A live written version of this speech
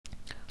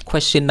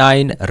Question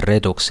 9,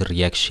 redox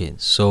reaction.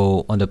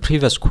 So on the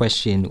previous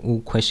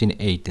question, question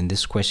 8 in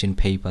this question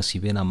paper,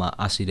 sibena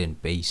acid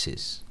and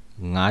bases.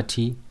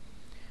 Ngati,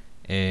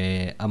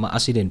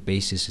 acid and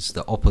bases is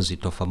the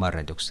opposite of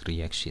redox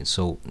reaction.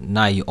 So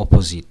na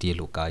opposite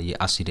yeluka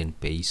acid and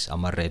base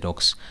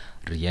redox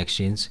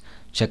reactions.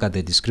 Check out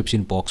the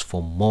description box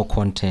for more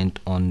content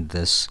on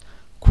this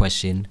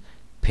question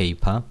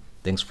paper.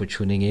 Thanks for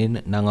tuning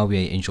in. Nanga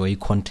we enjoy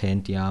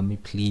content yami.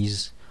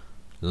 Please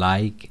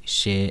like,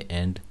 share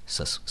and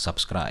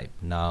subscribe.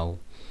 Now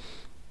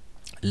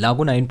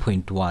lagu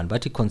 9.1,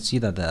 but you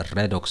consider the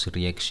redox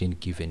reaction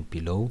given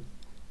below.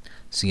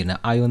 So in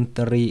ion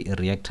 3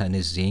 reactor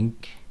in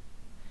zinc,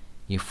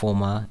 i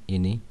forma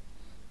ini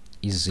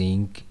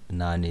zinc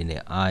nan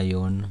in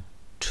ion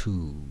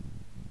 2.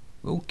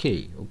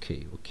 Okay.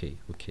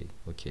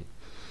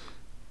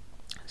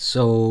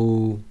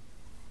 So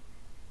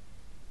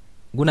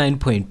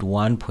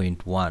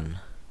 9.1.1,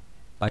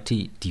 but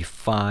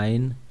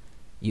define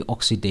the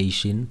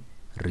oxidation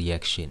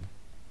reaction.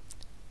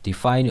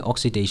 Define the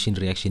oxidation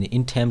reaction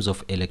in terms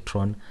of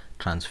electron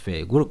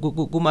transfer.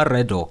 Guma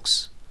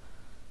redox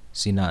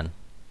sinan.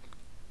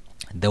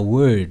 The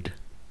word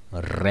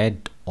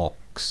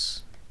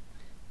redox.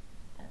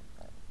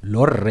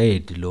 Lo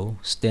red lo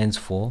stands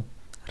for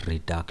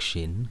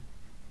reduction.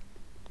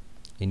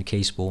 In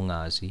case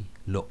bongazi,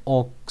 lo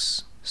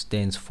ox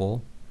stands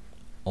for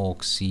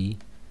oxidation.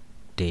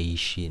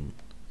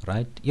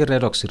 Right? A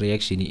redox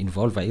reaction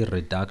involves a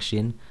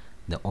reduction,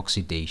 the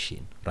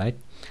oxidation, right?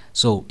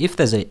 So if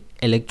there's a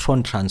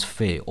electron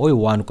transfer,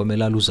 O1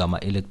 komela luzama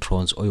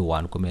electrons,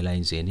 O1 komela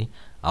inzeni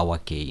our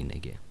gain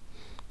again.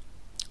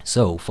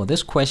 So for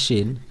this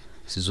question,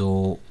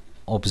 so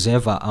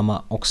observe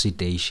ama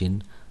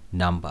oxidation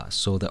number.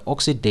 So the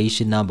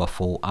oxidation number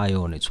for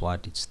ion, it's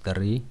what? It's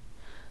 3.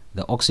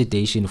 The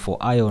oxidation for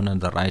ion on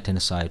the right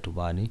hand side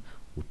ubani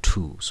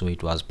 2. So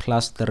it was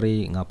plus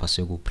 3 ngapha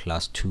seku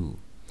plus 2.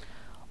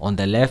 On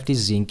the left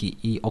is zinc,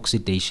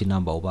 oxidation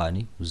number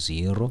ubani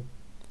 0,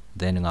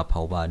 then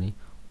ngapha ubani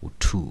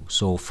 2.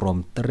 So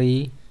from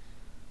 3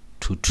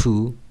 to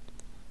 2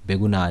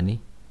 begunani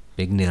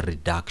begune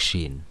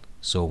reduction.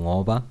 So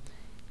ngoba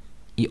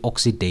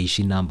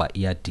oxidation number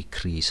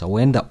decrease. So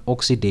when the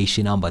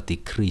oxidation number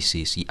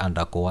decreases,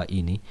 undergo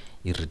a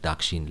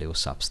reduction leo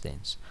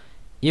substance.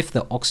 If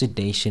the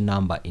oxidation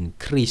number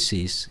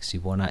increases,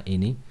 sibona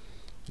ini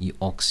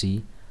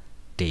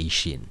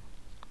oxidation.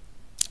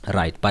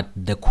 Right, but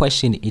the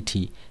question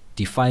is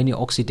define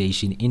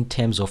oxidation in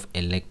terms of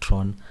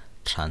electron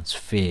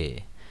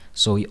transfer.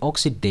 So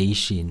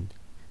oxidation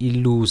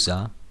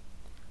loser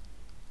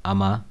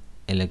ama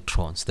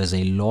electrons. There's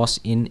a loss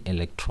in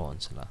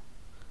electrons.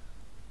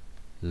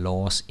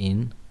 Loss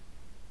in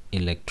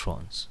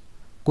electrons.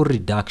 Good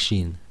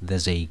reduction,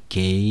 there's a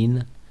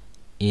gain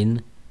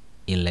in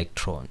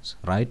electrons,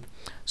 right?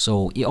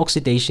 So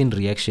oxidation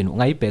reaction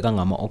ungaibheka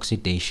ngama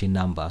oxidation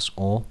numbers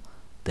or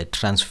the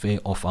transfer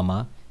of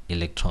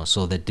electrons.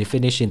 So the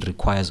definition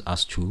requires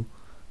us to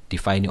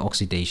define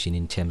oxidation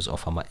in terms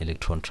of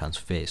electron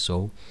transfer.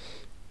 So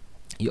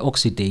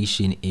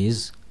oxidation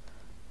is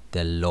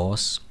the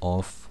loss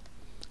of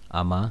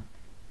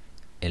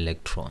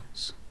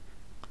electrons.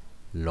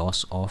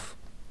 Loss of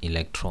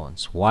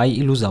electrons. Why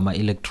lose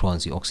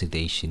electrons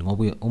oxidation?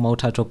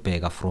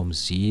 From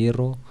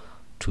 0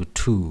 to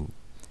 2.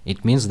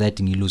 It means that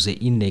you lose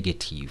in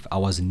negative. I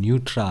was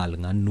neutral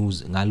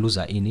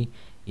ngaluza ini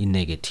in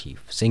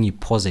negative. Saying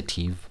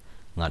positive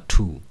nga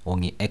 2 or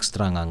ngi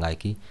extra nga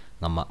ngaki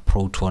ngama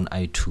proton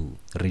I2.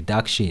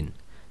 Reduction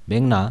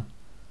bengna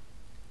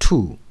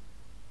 2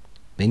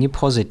 bengi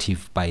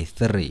positive by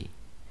 3,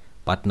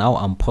 but now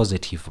I'm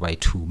positive by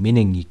 2,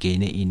 meaning you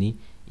gain ini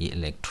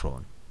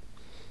electron.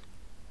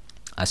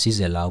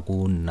 Asize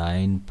lagu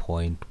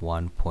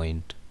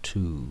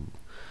 9.1.2.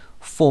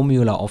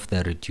 Formula of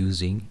the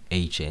reducing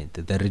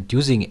agent. The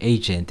reducing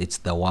agent, it's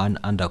the one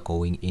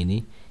undergoing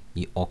any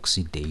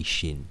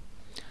oxidation.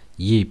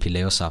 Ye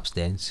pileo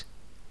substance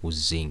was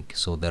zinc.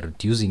 So the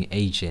reducing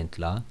agent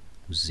la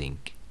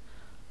zinc.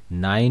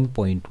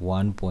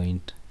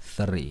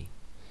 9.1.3.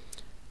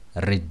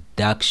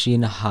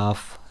 Reduction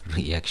half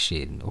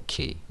reaction.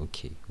 Okay.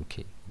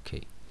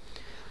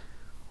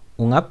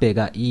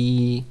 Ungabheka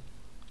i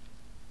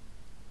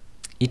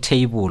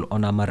table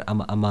on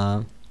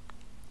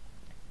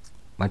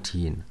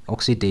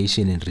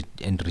oxidation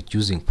and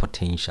reducing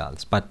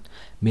potentials, but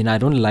I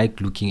don't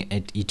like looking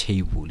at a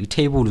table. The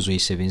table is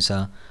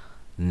uzoyisebenzisa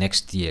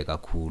next year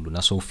kakhulu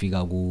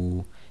nasofika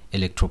ku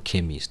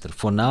electrochemist.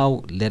 For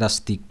now, let us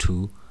stick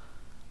to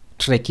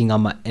tracking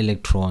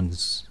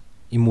electrons,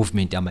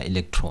 movement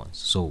electrons.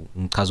 So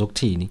ngichaza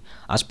ukuthini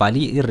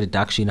asibhali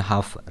i-reduction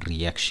half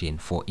reaction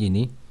for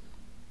ini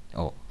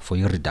for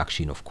your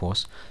reduction, of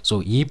course.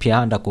 So yiphi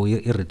undergo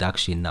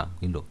i-reduction na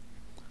ilo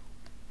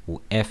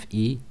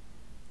Fe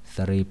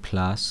 3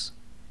 plus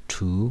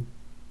 2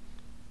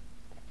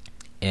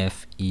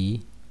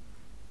 Fe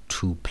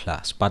 2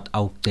 plus, but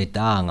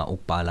awuqedanga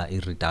ukubhala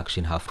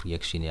i-reduction half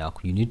reaction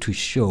yakho. You need to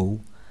show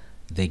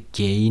the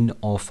gain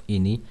of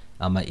any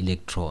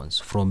electrons.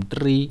 From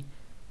 3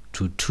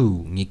 to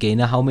 2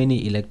 ngigaina how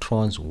many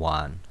electrons?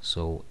 1.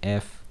 So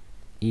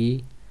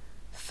Fe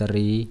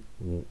 3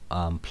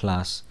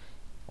 plus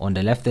on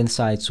the left hand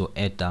side, so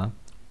add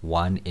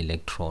 1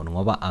 electron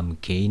ngoba I'm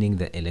gaining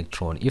the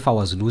electron. If I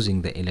was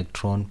losing the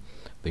electron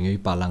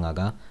bengiyoyibhala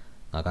ngaka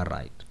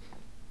right.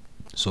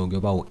 So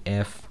ngiyoba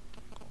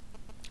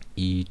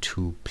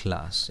Fe2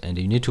 plus, and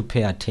you need to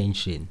pay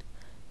attention.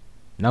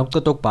 Now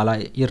uqeda ukubhala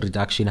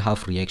i-reduction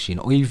half reaction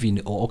or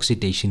even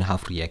oxidation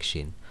half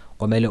reaction,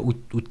 kumele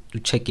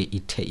uchecke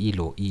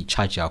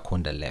i-charge yakho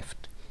on the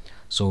left.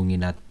 So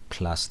ngina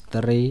plus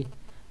 3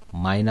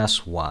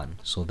 minus 1,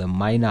 so the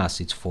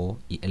minus is for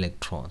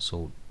electron.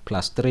 So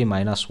plus 3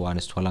 minus 1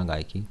 is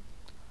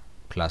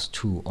plus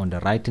 2. On the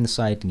right hand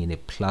side ngine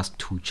plus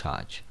 2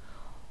 charge.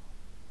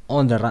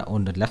 On the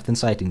left hand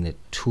side ngine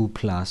 2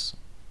 plus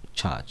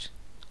charge.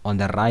 On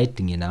the right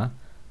ngina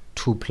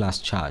 2 plus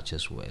charge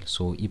as well.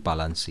 So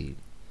i-balance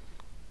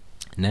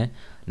ne.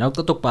 Now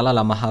uqeda ukubhala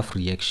lama half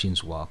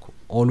reactions wakho,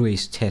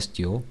 always test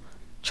your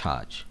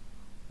charge.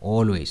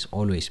 Always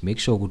make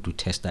sure ukuthi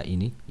utesta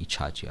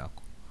i-charge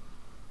yakho.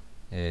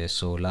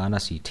 So lana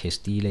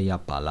siyitestile ya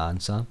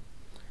balancer.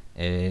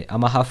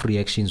 Ama half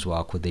reactions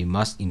wakho, they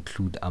must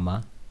include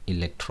ama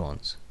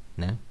electrons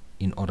ne,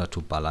 in order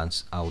to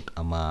balance out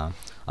ama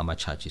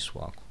charges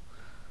wakho.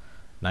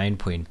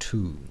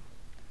 9.2,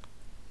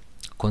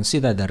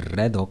 consider the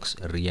redox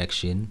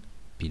reaction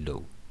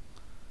below.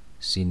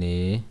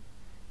 Sine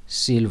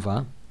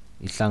silver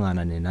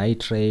ihlangana ne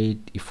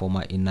nitrate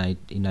ifoma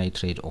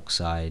nitrate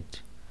oxide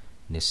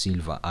ne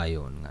silver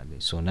ion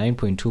ngale. So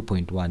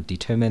 9.2.1,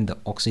 determine the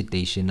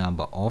oxidation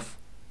number of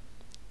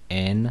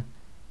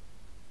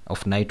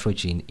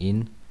nitrogen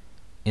in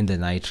the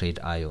nitrate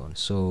ion.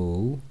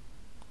 So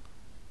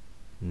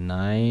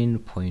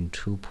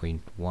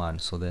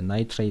 9.2.1, so the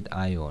nitrate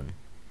ion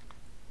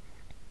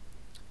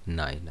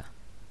 9,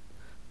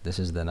 this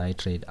is the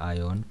nitrate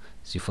ion.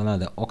 Sifuna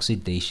the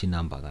oxidation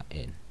number ka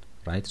N,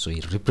 right? So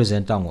it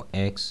represents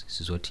X,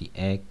 sizothi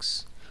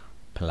X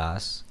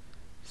plus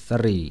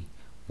 3.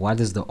 What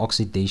is the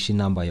oxidation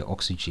number of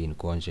oxygen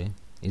konje?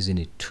 Isn't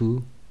it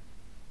 2?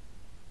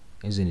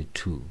 Isn't it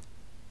 2?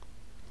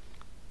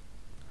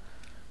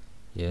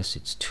 Yes,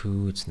 it's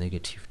 2. It's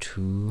negative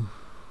 2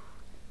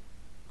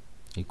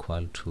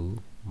 equal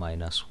to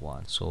minus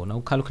 1. So now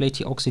calculate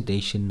the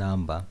oxidation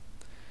number.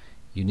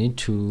 You need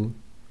to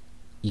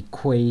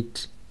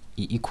equate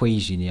the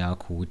equation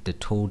yakho with the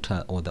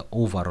total or the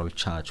overall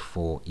charge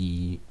for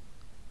ion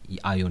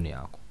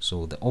yakho.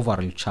 So the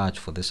overall charge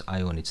for this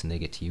ion is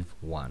negative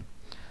 1.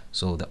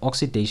 So the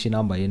oxidation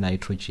number of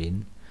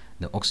nitrogen,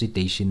 the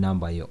oxidation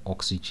number of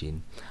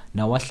oxygen.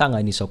 Now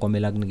wahlanganisa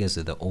kwamela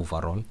kunikeze the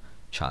overall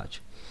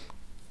charge.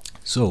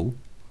 So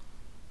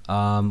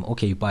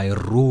okay, by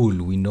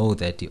rule we know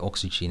that the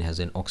oxygen has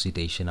an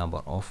oxidation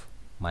number of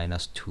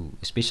 -2,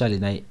 especially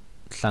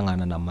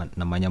hlangana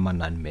namanye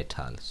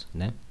non-metals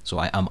ne. So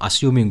I am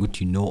assuming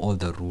that you know all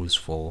the rules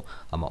for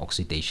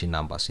oxidation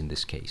numbers in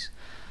this case.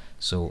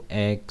 So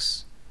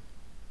X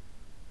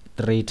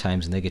 3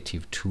 times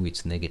 -2,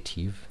 it's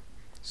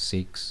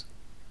 -6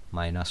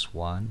 minus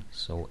 1.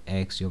 So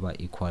X yoba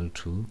equal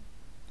to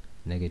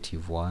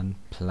 -1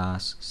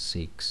 plus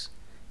 6.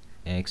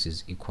 X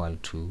is equal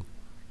to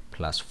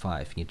plus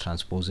 5. You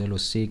transpose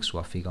 6,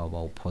 wafika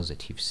about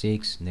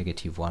 +6.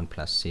 -1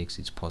 plus 6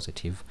 is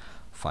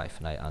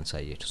 +5. Now I answer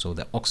it. So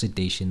the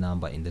oxidation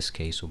number in this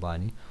case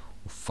ubani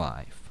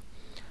 5.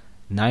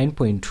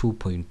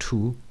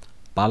 9.2.2,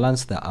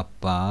 balance the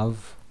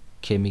above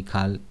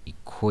chemical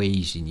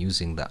equation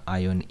using the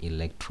ion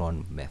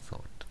electron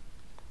method.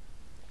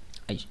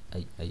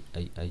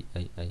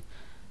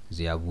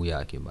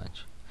 Ziyabuya ke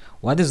manje.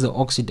 What is the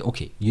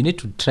okay, you need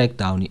to track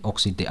down the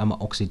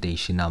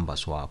oxidation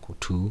numbers wakho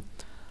to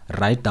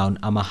write down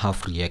ama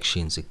half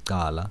reactions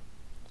iqala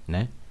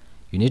ne.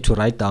 You need to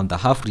write down the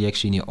half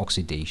reaction ye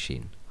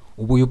oxidation,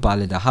 ubuye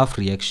ubhale the half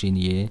reaction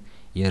ye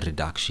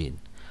reduction.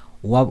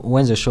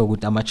 Wenze sure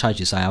ukuthi ama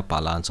charges aya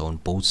balance on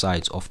both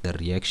sides of the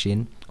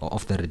reaction or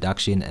of the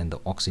reduction and the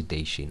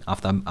oxidation.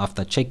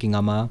 After checking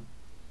ama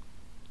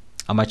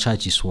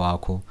charges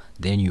wakho,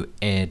 then you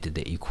add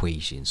the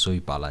equation, so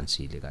you balance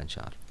ile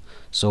kanjalo.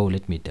 So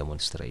let me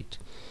demonstrate.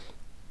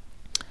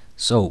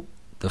 So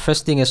the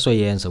first thing is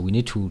we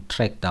need to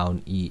track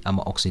down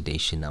our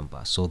oxidation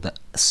number. So the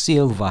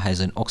silver has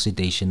an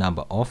oxidation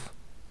number of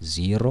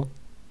 0.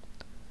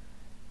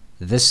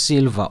 This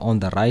silver on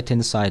the right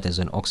hand side has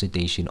an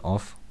oxidation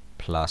of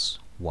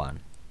 +1.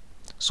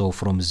 So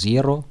from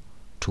 0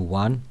 to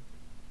 1,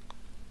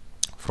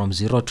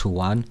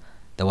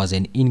 there was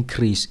an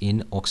increase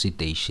in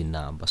oxidation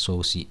number.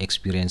 So see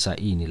experience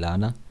ini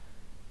lana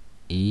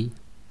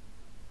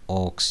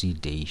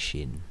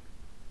oxidation.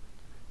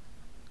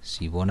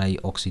 Sibona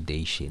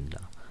oxidation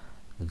la.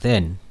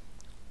 Then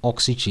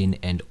oxygen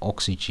and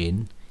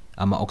oxygen,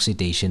 ama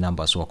oxidation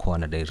numbers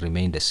wakhona, they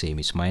remain the same.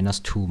 It's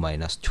 -2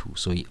 -2.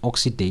 So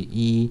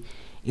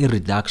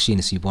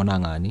reduction sibona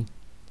ngani?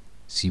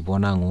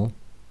 Sibona ngo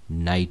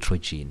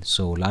nitrogen.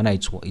 So lana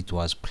it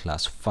was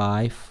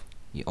 +5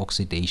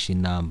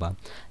 oxidation number,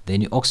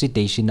 then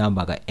oxidation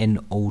number ka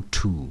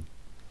NO2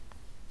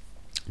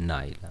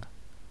 naila,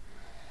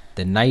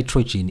 the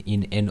nitrogen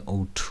in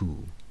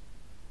NO2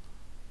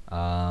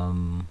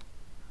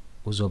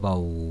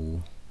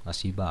 uzoba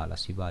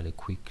asibale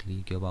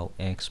quickly, kuyoba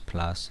x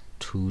plus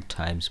 2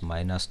 times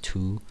minus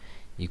 2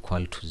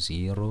 equal to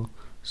 0.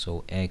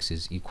 So x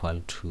is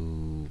equal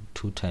to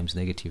 2 times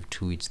negative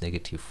 2, it's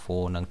negative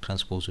 4. Nang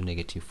transpose to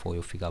negative 4,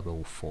 you figure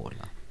out 4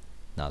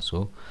 now.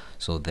 So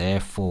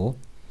therefore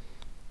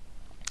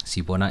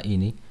sibona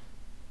ini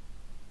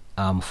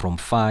from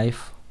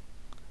 5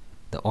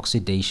 the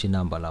oxidation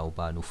number la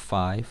ubanu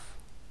 5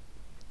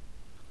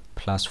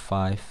 plus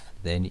 5,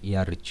 then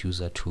here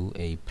reducer to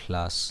a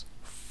plus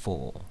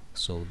 4.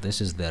 So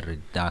this is the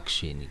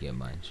reduction ke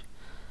manje.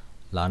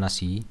 Lana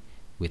si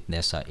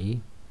witness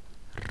a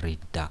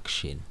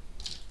reduction.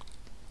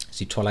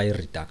 Sithola a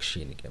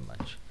reduction ke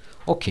manje.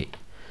 Okay.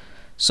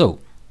 So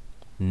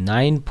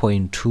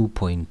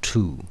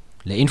 9.2.2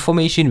 the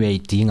information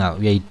we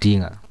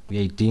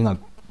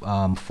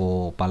are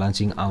for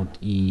balancing out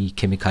a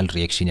chemical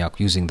reaction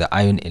using the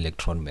ion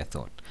electron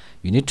method.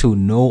 You need to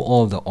know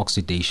all the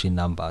oxidation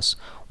numbers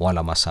while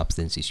our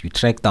substances. You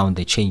track down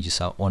the changes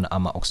on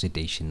our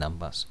oxidation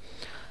numbers.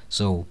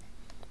 So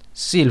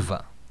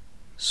silver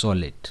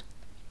solid,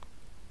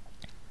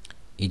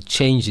 it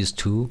changes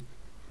to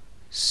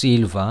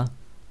silver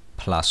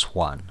plus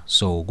 1.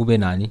 So kube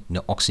nani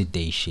ne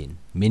oxidation,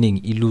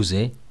 meaning it lose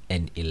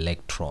an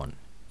electron.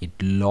 It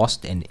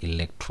lost an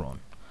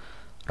electron.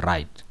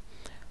 Right.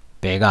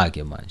 Bheka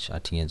ke manje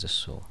athi ngenze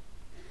so.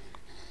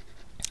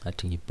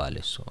 Athi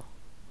ngibhale so.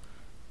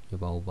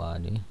 Yoba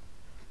ubani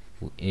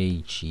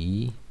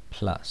Ag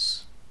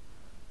plus.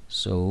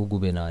 So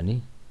kube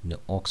nani ne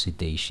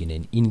oxidation,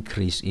 an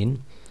increase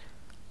in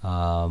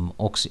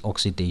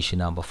oxidation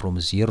number from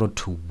 0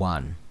 to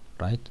 1,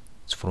 right?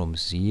 It's from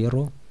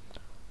 0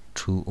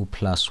 to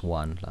plus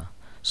 1 la.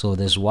 So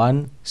there's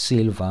one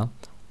silver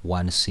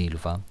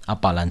a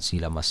balance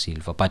ma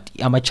silver, but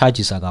ama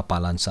charges aga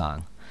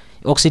balancing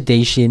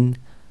oxidation.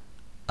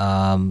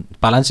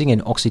 Balancing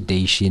and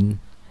oxidation,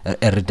 a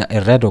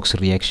redox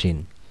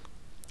reaction,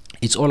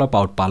 it's all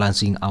about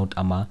balancing out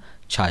ama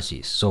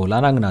charges. So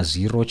lana ngina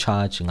 0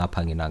 charge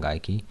ngapha ngina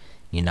ngaki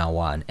ngina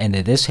 1, and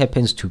this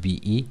happens to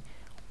be a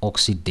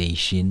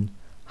oxidation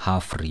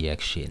half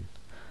reaction.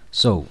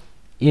 So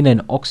in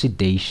an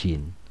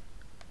oxidation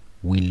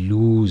we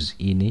lose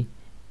in a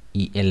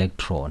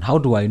electron. How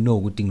do I know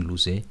we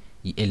lose a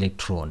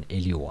electron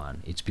L1?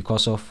 It's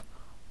because of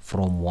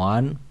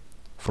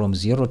from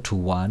 0 to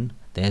 1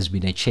 there has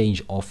been a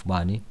change of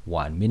 1,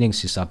 meaning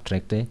si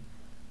subtract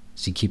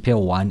si keep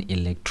 1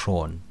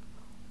 electron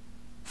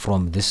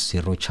from this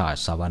 0 charge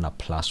sabana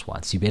plus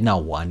 1, si bena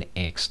 1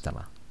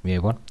 extra.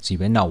 Si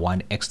bena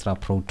 1 extra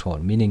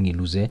proton, meaning you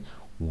lose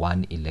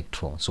 1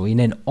 electron. So in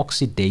an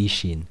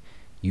oxidation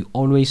you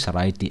always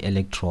write the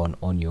electron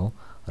on your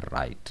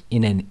right.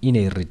 In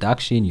a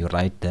reduction you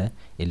write the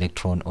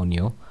electron on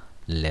your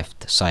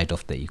left side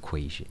of the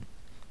equation.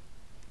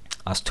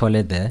 As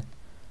told the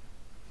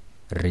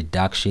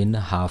reduction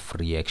half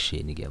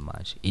reaction,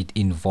 it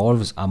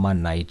involves ama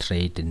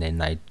nitrate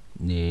and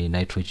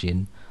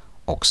nitrogen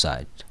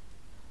oxide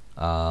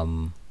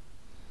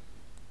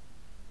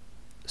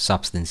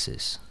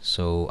substances.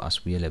 So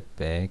as we look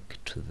back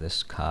to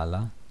this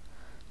color,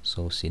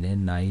 so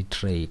sine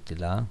nitrate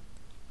la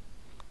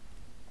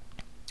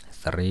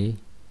 3,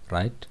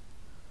 right?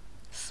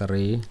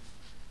 3,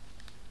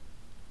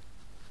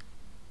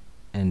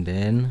 and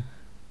then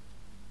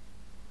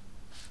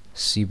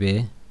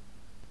Sibe.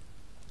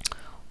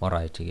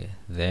 Alright,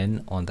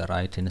 then on the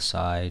right hand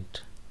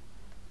side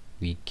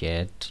we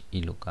get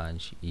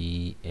ilukanj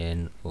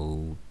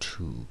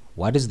ENO2.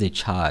 What is the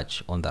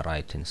charge on the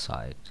right hand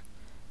side?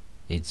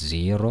 It's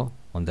 0.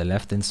 On the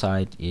left hand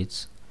side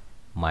it's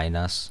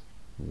minus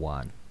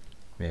 1.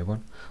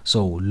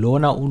 So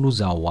lona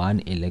unuza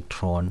 1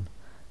 electron,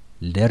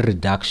 the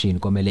reduction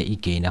komele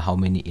igain how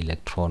many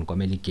electron?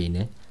 Komele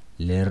igain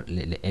le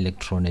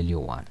electron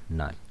L1.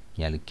 None.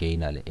 Yal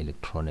gain le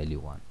electron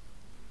L1.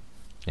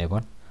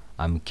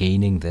 I'm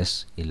gaining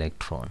this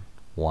electron,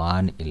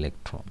 1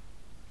 electron.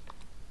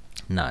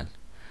 Null.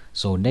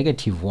 So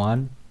negative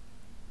 1,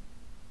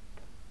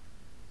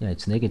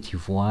 it's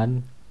negative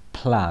 1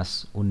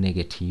 plus a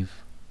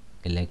negative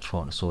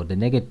electron. So the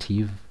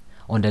negative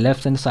on the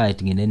left hand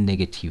side in a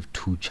negative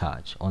 2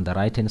 charge. On the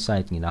right hand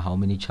side in how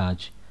many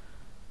charge?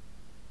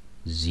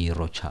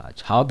 0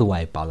 charge. How do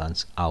I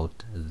balance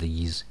out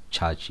these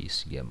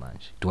charges?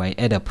 Do I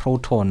add a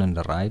proton on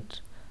the right?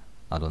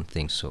 I don't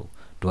think so.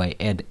 Do I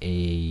add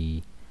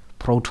a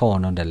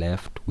proton on the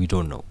left? We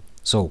don't know.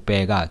 So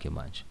bheka ke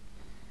manje.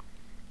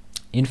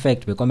 In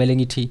fact,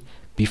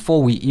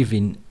 before we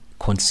even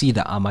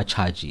consider ama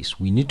charges,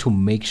 we need to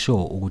make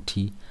sure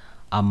ukuthi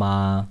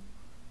ama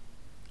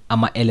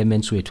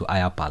elements wethu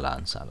aya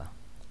balance la.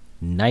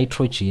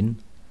 Nitrogen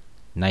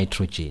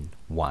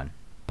 1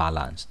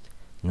 balanced.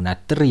 Ngina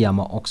 3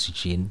 ama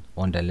oxygen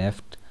on the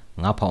left,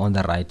 ngapha on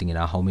the right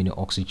ngina how many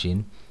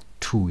oxygen?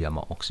 2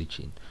 yama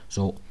oxygen.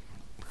 So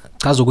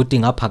chaza ukuthi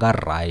ngapha ka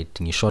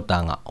right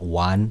ngishota nga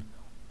 1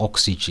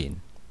 oxygen,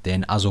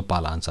 then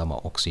azobalance ama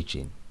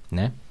oxygen,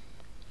 ne?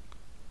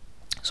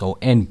 So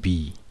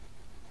NB,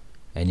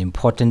 an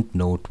important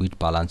note with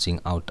balancing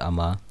out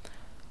ama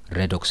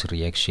redox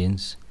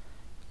reactions,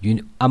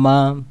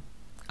 ama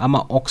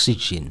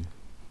oxygen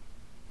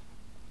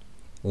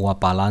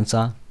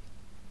uwabalansa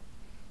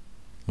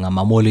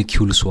ngama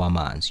molecules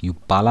wamanzi. You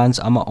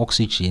balance ama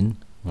oxygen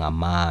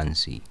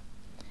ngamanzi.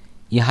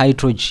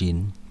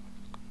 I-hydrogen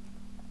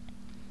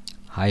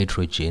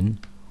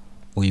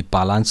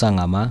uyibalansa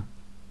ngama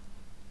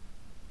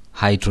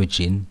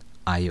hydrogen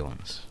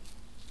ions.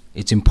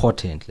 It's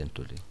important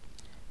lento le.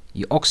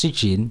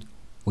 I-oxygen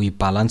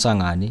uyibalansa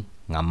ngani?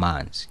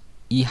 Ngamanzi.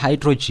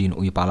 I-hydrogen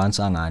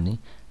uyibalansa ngani?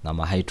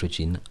 Ngama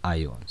hydrogen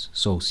ions.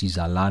 So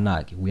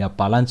sizalana ke, we are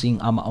balancing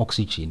ama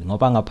oxygen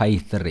ngoba ngapha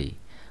i3,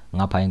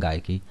 ngapha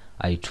ingaki?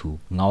 I2.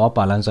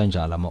 Ngawabalansa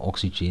njalo ama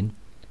oxygen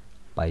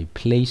by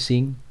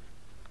placing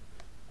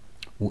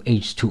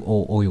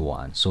H2O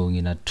O1. So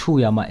ngina 2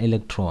 yama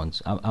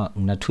electrons,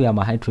 ngina 2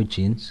 yama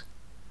hydrogens.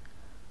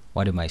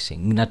 What am I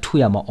saying? Ngina 2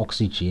 yama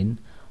oxygen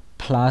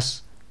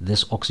plus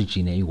this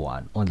oxygen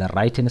A1. On the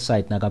right hand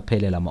side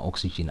nakaphelele ama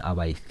oxygen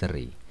aba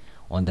 3.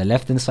 On the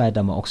left hand side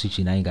ama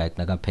oxygen ayingaki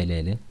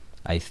nakaphelele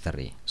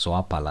I3. So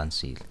I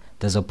balance it.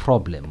 There's a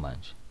problem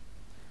manje.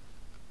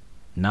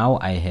 Now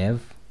I have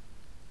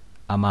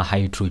ama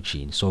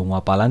hydrogen. So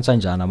ngiwabalansa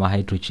njani ama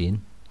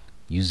hydrogen?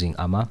 Using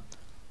ama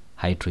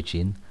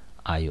hydrogen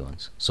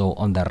ions. So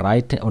on the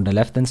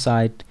left hand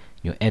side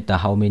you add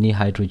how many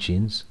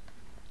hydrogens?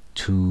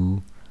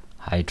 2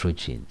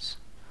 hydrogens.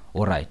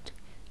 Alright,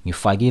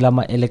 ngifakile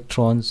ama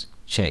electrons,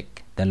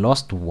 check. The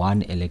lost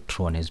 1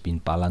 electron has been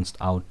balanced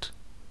out.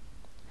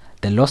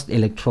 The lost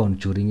electron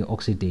during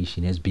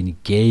oxidation has been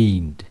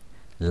gained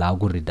la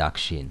ku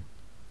reduction,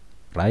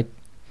 right?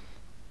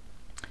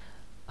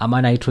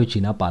 Ama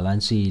nitrogen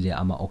abalansile,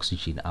 ama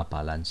oxygen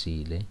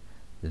abalansile,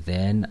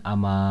 then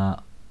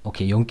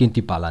okay, yonke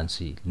into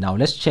ibalansile. Now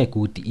let's check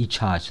ukuthi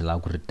i-charge la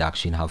ku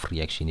reduction half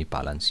reaction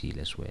ibalansile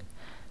as well.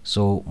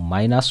 So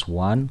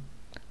 -1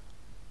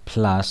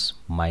 plus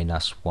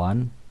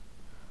 -1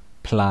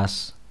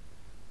 plus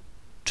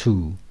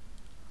 2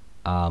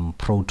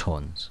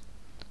 protons.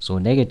 So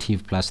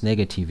negative plus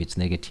negative, it's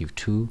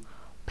 -2,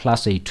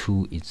 plus a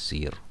 2, it's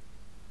 0.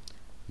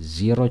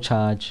 0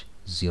 charge,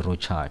 0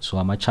 charge. So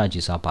ama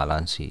charges are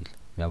balanced.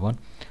 Uyabona?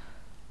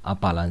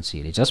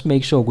 Abalanced. Just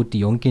make sure ukuthi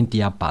yonke into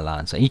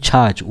iyabalance.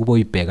 I-charge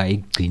uboyibheka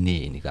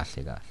ekugcineni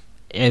kahle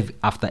kahle.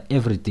 After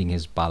everything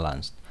is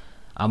balanced.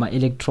 Ama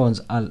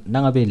electrons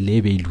nangabe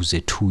lebe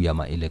lose 2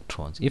 yama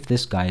electrons. If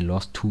this guy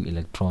lost 2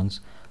 electrons,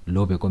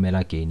 lobe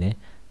komela gain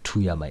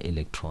 2 yama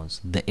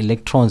electrons. The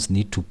electrons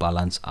need to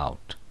balance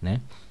out, ne?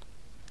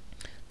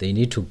 They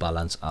need to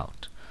balance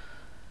out.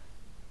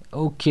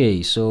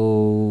 Okay,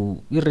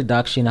 so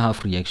reduction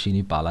half reaction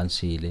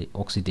ibalancile,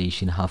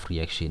 oxidation half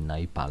reaction na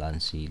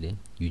ibalancile.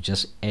 You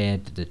just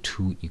add the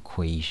 2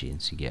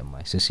 equations again.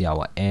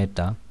 Sesiyawa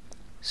adda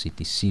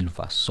sithi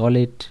silver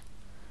solid,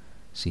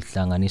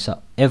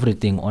 sihlanganisa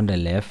everything on the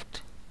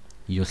left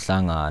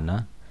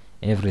yohlangana,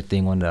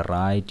 everything on the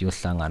right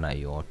yohlangana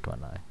yodwa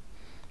nayo.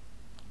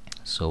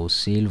 So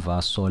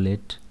silver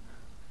solid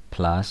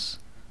plus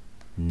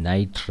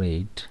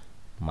nitrate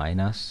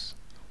minus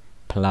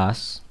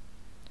plus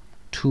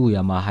 2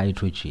 yama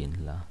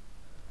hydrogen la,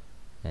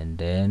 and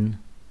then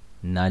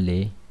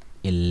nale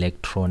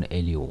electron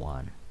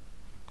L1.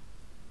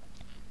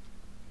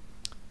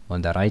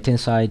 On the right hand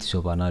side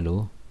soba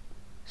nalo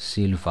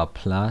silver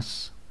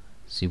plus,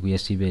 sibuye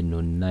sibe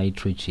no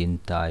nitrogen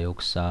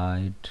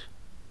dioxide,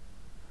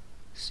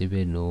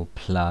 sibe no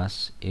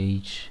plus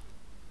H2O,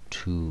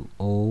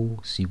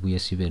 sibuye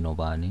sibe no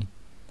bani,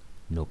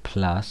 no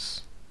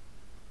plus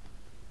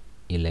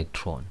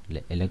electron.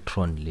 Le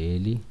electron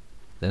leli,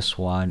 this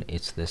one,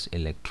 it's this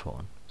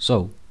electron.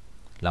 So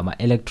lama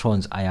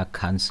electrons aya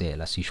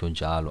cancela, sisho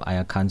njalo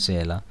aya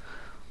cancela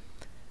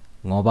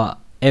ngoba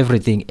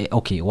everything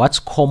okay, what's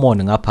common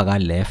ngapha ka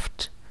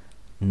left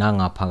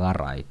nangapha ka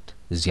right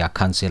ziya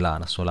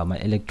cancelana. So lama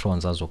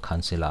electrons azo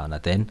cancelana,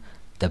 then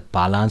the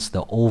balance,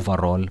 the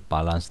overall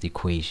balanced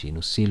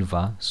equation,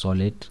 silver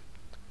solid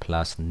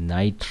plus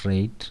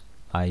nitrate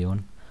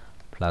ion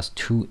plus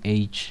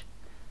 2H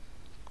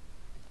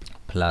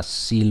plus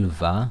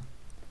silver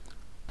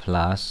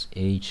plus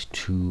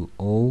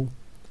H2O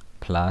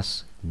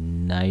plus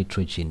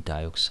nitrogen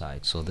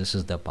dioxide. So this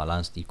is the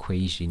balanced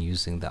equation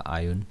using the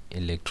ion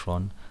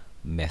electron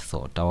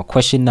method. Our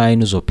question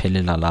 9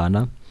 uzophelela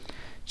lana.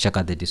 Check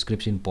out the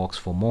description box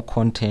for more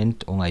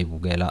content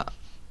ongayibukela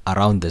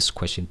around this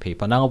question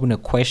paper. Now I have a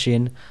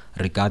question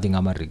regarding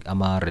ama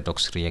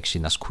redox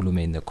reaction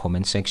asikhulume in the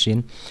comment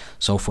section.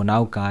 So for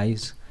now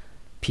guys,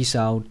 peace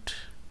out,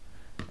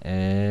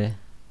 and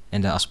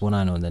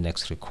asibonane on the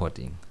next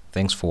recording.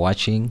 Thanks for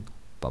watching.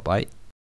 Bye bye.